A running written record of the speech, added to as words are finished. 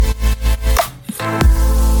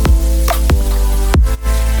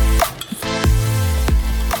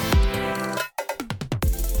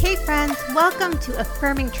to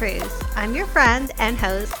Affirming Truths. I'm your friend and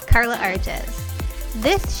host, Carla Arges.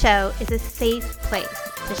 This show is a safe place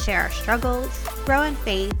to share our struggles, grow in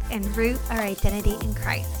faith, and root our identity in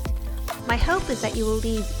Christ. My hope is that you will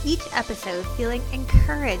leave each episode feeling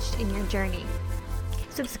encouraged in your journey.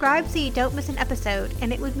 Subscribe so you don't miss an episode,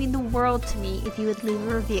 and it would mean the world to me if you would leave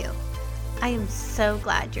a review. I am so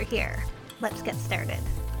glad you're here. Let's get started.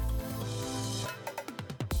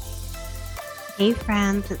 Hey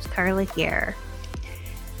friends, it's Carla here,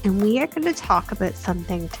 and we are going to talk about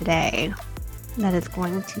something today that is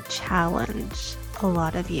going to challenge a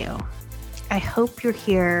lot of you. I hope you're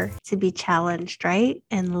here to be challenged, right?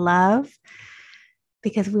 In love,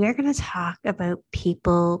 because we are going to talk about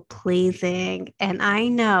people pleasing, and I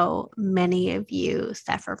know many of you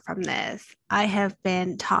suffer from this. I have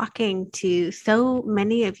been talking to so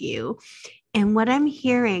many of you, and what I'm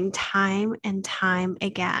hearing time and time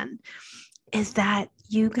again is that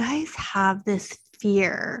you guys have this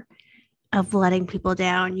fear of letting people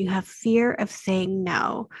down. You have fear of saying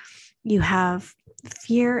no. You have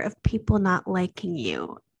fear of people not liking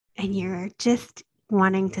you. And you're just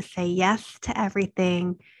wanting to say yes to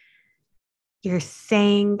everything. You're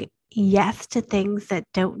saying yes to things that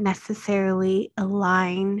don't necessarily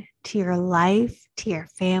align to your life, to your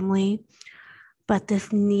family. But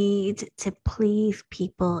this need to please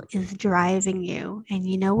people is driving you. And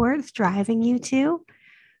you know where it's driving you to?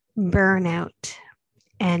 Burnout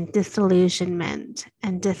and disillusionment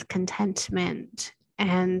and discontentment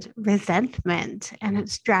and resentment. And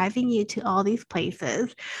it's driving you to all these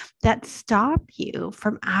places that stop you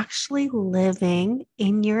from actually living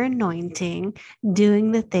in your anointing,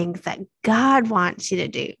 doing the things that God wants you to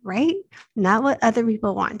do, right? Not what other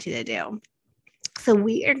people want you to do. So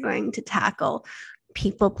we are going to tackle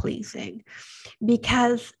people pleasing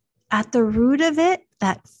because at the root of it,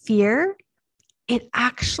 that fear, it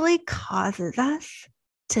actually causes us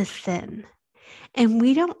to sin. And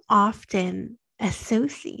we don't often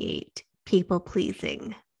associate people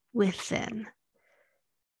pleasing with sin.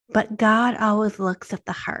 But God always looks at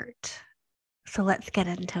the heart. So let's get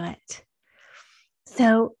into it.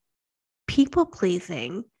 So people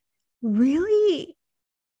pleasing really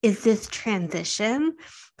is this transition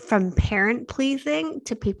from parent pleasing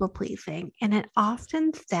to people pleasing. And it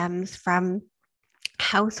often stems from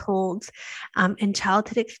households and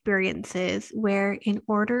childhood experiences where in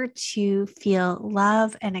order to feel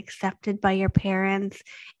loved and accepted by your parents,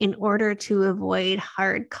 in order to avoid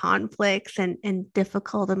hard conflicts and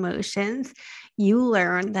difficult emotions, you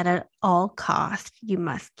learn that at all costs, you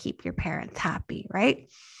must keep your parents happy, right?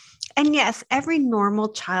 And yes, every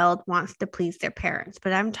normal child wants to please their parents,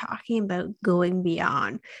 but I'm talking about going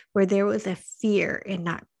beyond where there was a fear in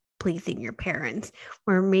not pleasing your parents,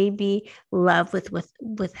 where maybe love was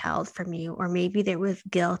withheld from you, or maybe there was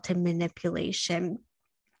guilt and manipulation.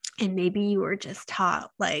 And maybe you were just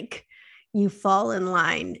taught like you fall in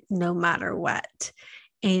line no matter what.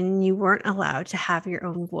 And you weren't allowed to have your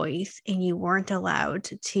own voice, and you weren't allowed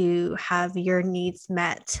to have your needs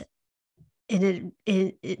met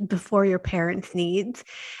before your parents' needs.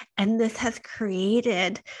 And this has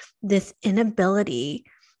created this inability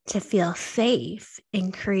to feel safe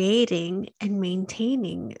in creating and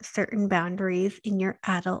maintaining certain boundaries in your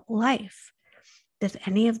adult life. Does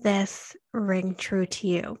any of this ring true to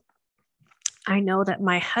you? I know that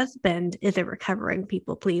my husband is a recovering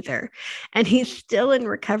people pleaser, and he's still in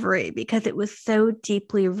recovery because it was so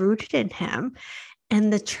deeply rooted in him.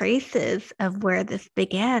 And the traces of where this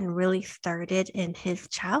began really started in his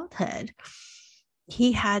childhood.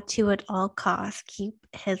 He had to, at all costs, keep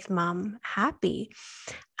his mom happy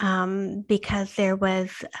because there was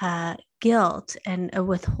guilt and a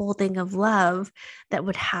withholding of love that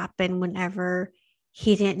would happen whenever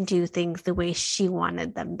he didn't do things the way she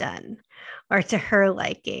wanted them done or to her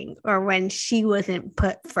liking, or when she wasn't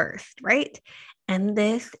put first, right? And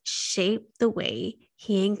this shaped the way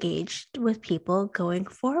he engaged with people going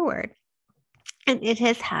forward. And it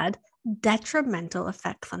has had detrimental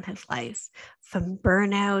effects on his life, from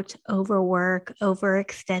burnout, overwork,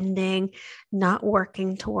 overextending, not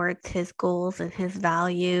working towards his goals and his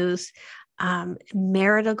values,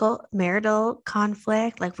 marital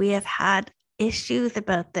conflict. Like we have had issues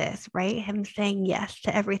about this, right? Him saying yes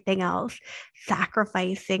to everything else,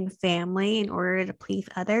 sacrificing family in order to please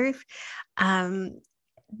others.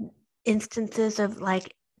 Instances of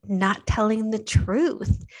like not telling the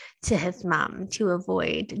truth to his mom to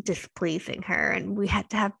avoid displeasing her. And we had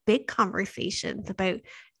to have big conversations about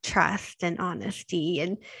trust and honesty.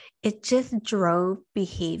 And it just drove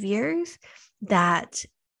behaviors that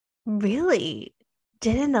really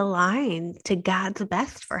didn't align to God's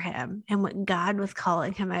best for him and what God was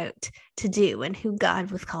calling him out to do and who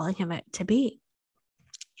God was calling him out to be.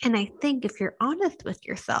 And I think if you're honest with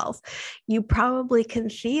yourself, you probably can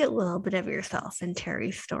see a little bit of yourself in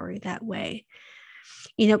Terry's story that way.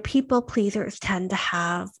 People pleasers tend to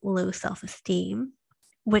have low self-esteem,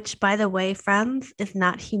 which, by the way, friends, is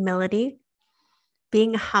not humility.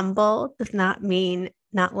 Being humble does not mean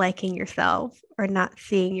not liking yourself or not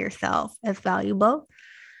seeing yourself as valuable.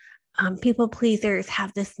 People pleasers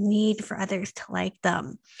have this need for others to like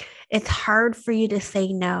them. It's hard for you to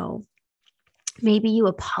say no. Maybe you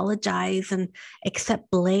apologize and accept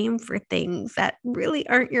blame for things that really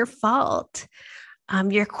aren't your fault.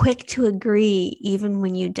 You're quick to agree even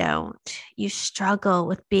when you don't. You struggle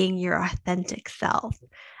with being your authentic self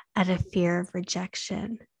out of fear of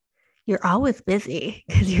rejection. You're always busy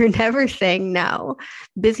because you're never saying no,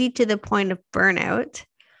 busy to the point of burnout,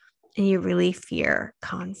 and you really fear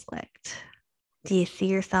conflict. Do you see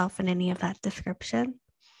yourself in any of that description?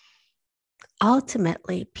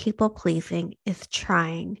 Ultimately, people pleasing is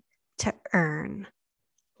trying to earn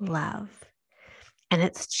love, and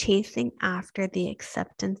it's chasing after the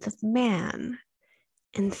acceptance of man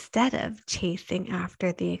instead of chasing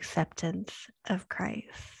after the acceptance of Christ.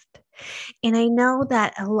 And I know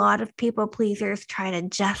that a lot of people pleasers try to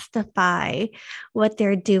justify what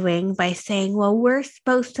they're doing by saying, well, we're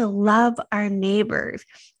supposed to love our neighbors.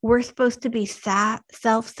 We're supposed to be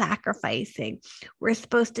self-sacrificing. We're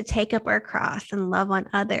supposed to take up our cross and love on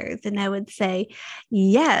others. And I would say,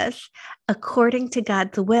 yes, according to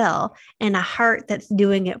God's will, and a heart that's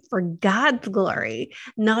doing it for God's glory,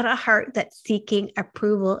 not a heart that's seeking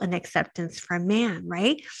approval and acceptance from man,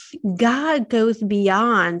 right? God goes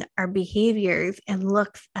beyond our behaviors and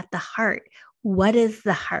looks at the heart. What is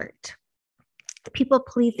the heart? People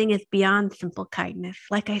pleasing is beyond simple kindness.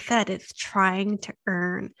 Like I said, it's trying to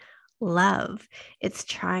earn love. It's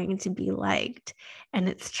trying to be liked, and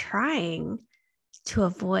it's trying to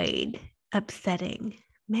avoid upsetting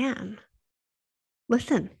man.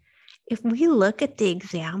 Listen, if we look at the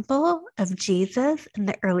example of Jesus in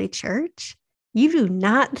the early church, you do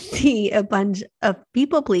not see a bunch of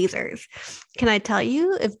people pleasers. Can I tell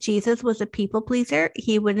you, if Jesus was a people pleaser,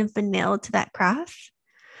 he wouldn't have been nailed to that cross.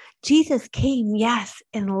 Jesus came, yes,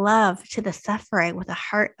 in love to the suffering with a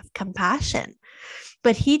heart of compassion,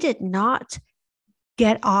 but he did not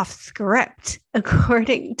get off script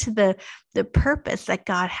according to the purpose that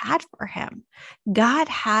God had for him. God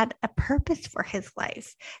had a purpose for his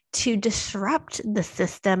life to disrupt the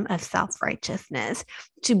system of self-righteousness,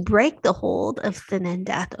 to break the hold of sin and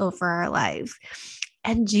death over our lives.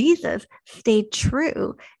 And Jesus stayed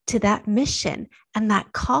true to that mission and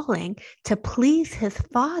that calling to please his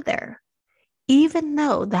Father, even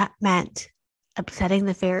though that meant upsetting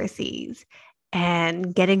the Pharisees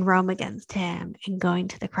and getting Rome against him and going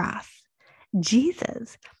to the cross.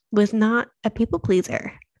 Jesus was not a people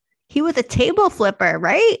pleaser. He was a table flipper,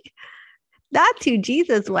 right? That's who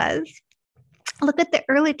Jesus was. Look at the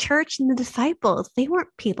early church and the disciples. They weren't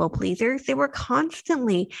people pleasers. They were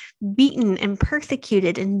constantly beaten and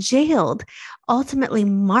persecuted and jailed, ultimately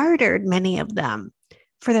martyred, many of them,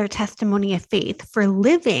 for their testimony of faith, for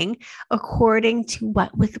living according to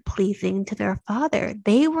what was pleasing to their Father.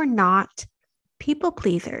 They were not people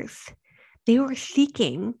pleasers. They were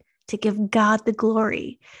seeking to give God the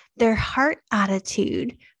glory. Their heart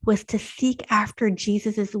attitude was to seek after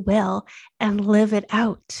Jesus's will and live it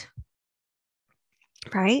out.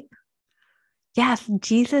 Right? Yes,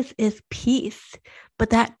 Jesus is peace, but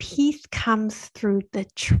that peace comes through the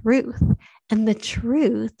truth, and the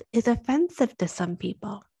truth is offensive to some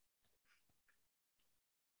people.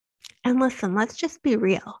 And listen, let's just be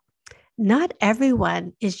real. Not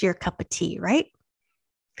everyone is your cup of tea, right?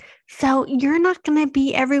 So you're not going to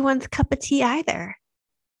be everyone's cup of tea either.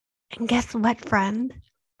 And guess what, friend?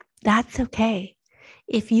 That's okay.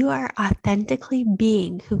 If you are authentically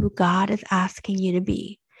being who God is asking you to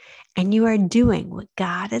be, and you are doing what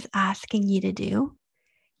God is asking you to do,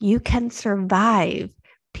 you can survive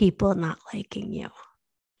people not liking you.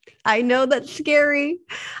 I know that's scary.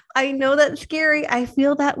 I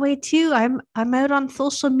feel that way too. I'm out on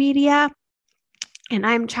social media and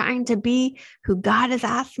I'm trying to be who God has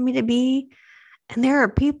asked me to be. And there are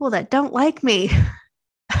people that don't like me.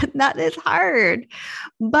 That is hard.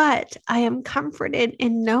 But I am comforted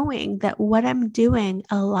in knowing that what I'm doing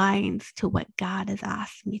aligns to what God has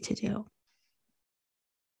asked me to do.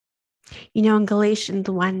 In Galatians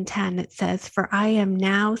 1:10, it says, "For I am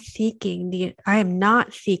not seeking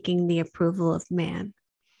the approval of man."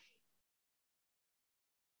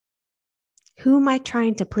 Who am I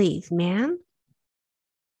trying to please? Man?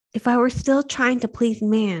 If I were still trying to please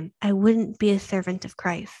man, I wouldn't be a servant of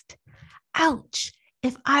Christ. Ouch.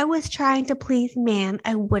 If I was trying to please man,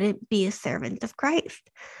 I wouldn't be a servant of Christ.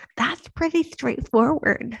 That's pretty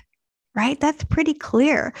straightforward, right? That's pretty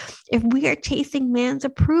clear. If we are chasing man's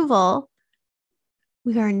approval,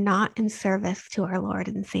 we are not in service to our Lord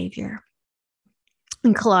and Savior.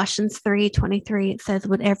 In Colossians 3:23, it says,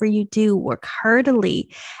 whatever you do, work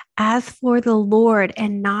heartily as for the Lord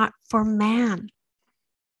and not for man.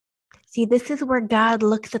 See, this is where God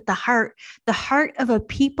looks at the heart. The heart of a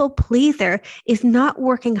people pleaser is not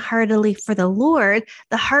working heartily for the Lord.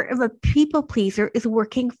 The heart of a people pleaser is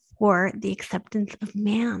working for the acceptance of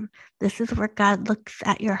man. This is where God looks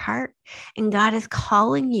at your heart. And God is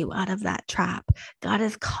calling you out of that trap. God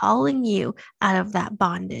is calling you out of that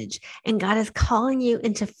bondage. And God is calling you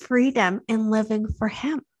into freedom and living for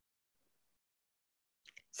Him.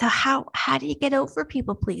 So how do you get over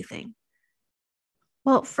people pleasing?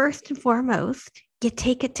 Well, first and foremost, you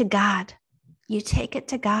take it to God. You take it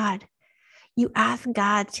to God. You ask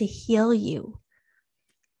God to heal you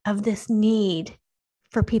of this need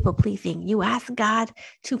for people pleasing. You ask God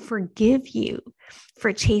to forgive you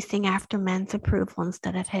for chasing after men's approval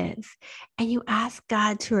instead of His. And you ask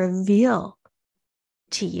God to reveal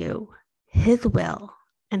to you His will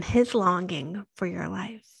and His longing for your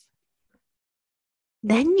life.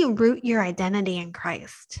 Then you root your identity in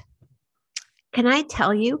Christ. Can I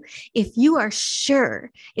tell you, if you are sure,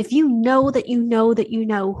 if you know that you know that you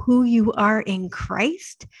know who you are in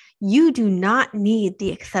Christ, you do not need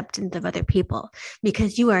the acceptance of other people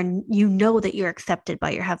because you know that you're accepted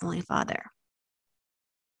by your Heavenly Father.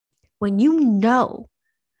 When you know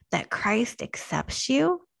that Christ accepts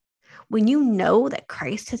you, when you know that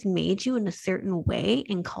Christ has made you in a certain way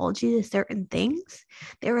and called you to certain things,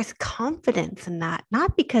 there is confidence in that,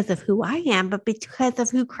 not because of who I am, but because of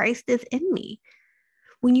who Christ is in me.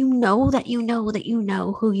 When you know that you know that you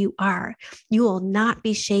know who you are, you will not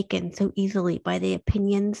be shaken so easily by the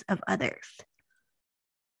opinions of others.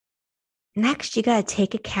 Next, you got to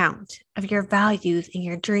take account of your values and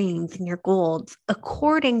your dreams and your goals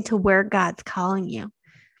according to where God's calling you.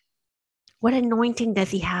 What anointing does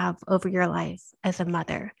He have over your life as a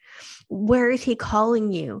mother? Where is He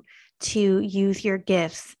calling you to use your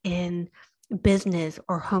gifts in business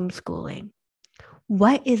or homeschooling?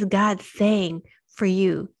 What is God saying for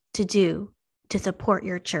you to do to support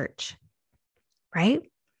your church? Right?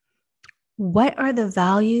 What are the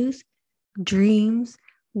values, dreams,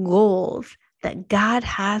 goals that God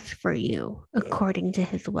has for you according to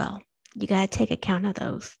His will? You got to take account of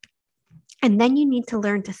those. And then you need to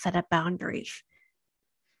learn to set up boundaries.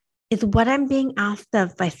 Is what I'm being asked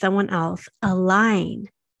of by someone else align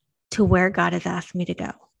to where God has asked me to go?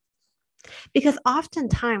 Because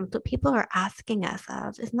oftentimes what people are asking us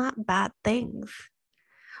of is not bad things,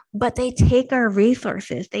 but they take our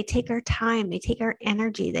resources, they take our time, they take our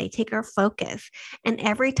energy, they take our focus. And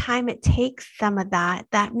every time it takes some of that,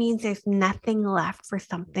 that means there's nothing left for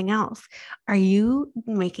something else. Are you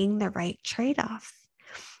making the right trade-offs?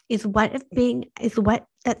 Is what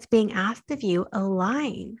that's being asked of you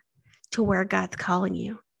align to where God's calling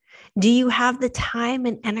you? Do you have the time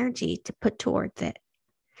and energy to put towards it?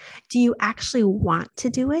 Do you actually want to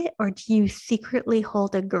do it, or do you secretly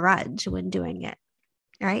hold a grudge when doing it?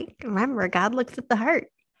 Right? Remember, God looks at the heart.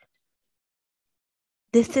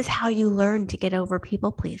 This is how you learn to get over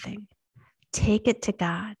people pleasing. Take it to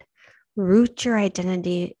God. Root your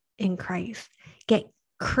identity in Christ. Get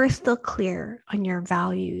crystal clear on your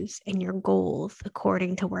values and your goals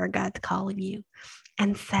according to where God's calling you,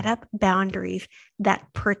 and set up boundaries that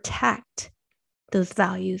protect those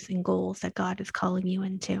values and goals that God is calling you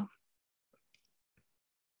into.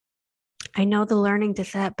 I know the learning to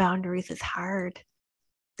set boundaries is hard.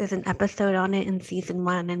 There's an episode on it in season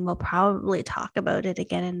 1, and we'll probably talk about it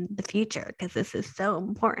again in the future because this is so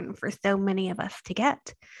important for so many of us to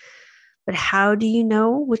get. But how do you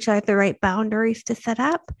know which are the right boundaries to set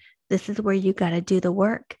up? This is where you got to do the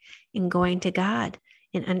work in going to God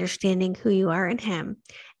and understanding who you are in Him,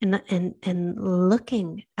 and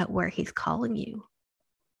looking at where He's calling you,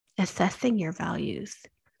 assessing your values.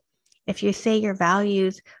 If you say your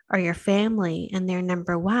values are your family and they're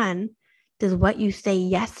number one, does what you say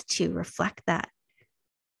yes to reflect that?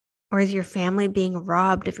 Or is your family being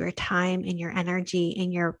robbed of your time and your energy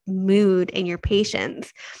and your mood and your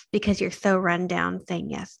patience because you're so run down saying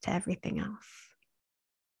yes to everything else?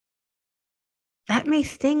 That may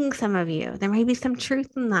sting some of you. There may be some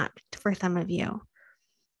truth in that for some of you.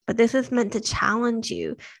 But this is meant to challenge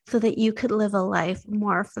you so that you could live a life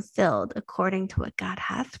more fulfilled according to what God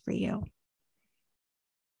has for you.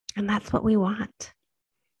 And that's what we want.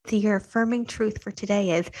 So your affirming truth for today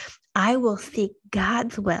is, I will seek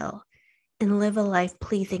God's will and live a life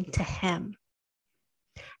pleasing to Him.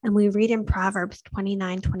 And we read in Proverbs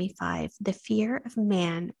 29:25, the fear of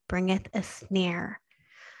man bringeth a snare,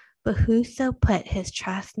 but whoso put his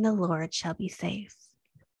trust in the Lord shall be safe.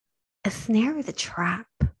 A snare is a trap.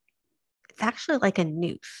 It's actually like a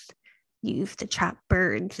noose used to trap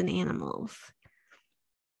birds and animals.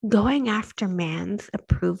 Going after man's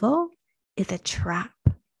approval is a trap.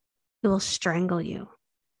 It will strangle you,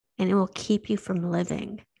 and it will keep you from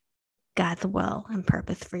living God's will and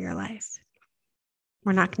purpose for your life.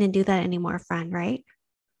 We're not going to do that anymore, friend, right?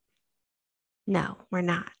 No, we're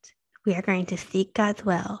not. We are going to seek God's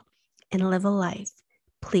will and live a life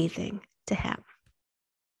pleasing to Him.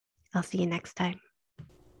 I'll see you next time.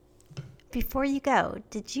 Before you go,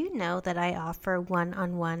 did you know that I offer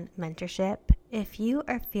one-on-one mentorship? If you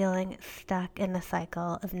are feeling stuck in a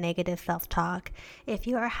cycle of negative self-talk, if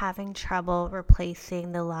you are having trouble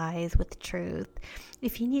replacing the lies with truth,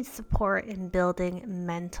 if you need support in building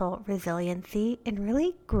mental resiliency and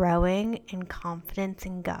really growing in confidence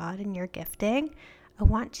in God and your gifting, I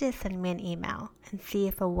want you to send me an email and see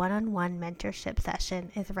if a one-on-one mentorship session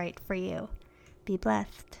is right for you. Be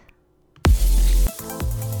blessed.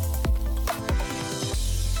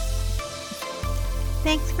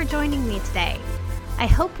 Thanks for joining me today. I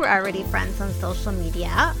hope we're already friends on social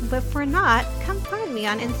media, but if we're not, come find me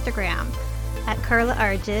on Instagram at Carla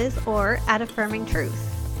Arges or at Affirming Truth.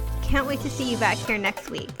 Can't wait to see you back here next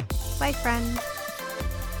week. Bye, friends.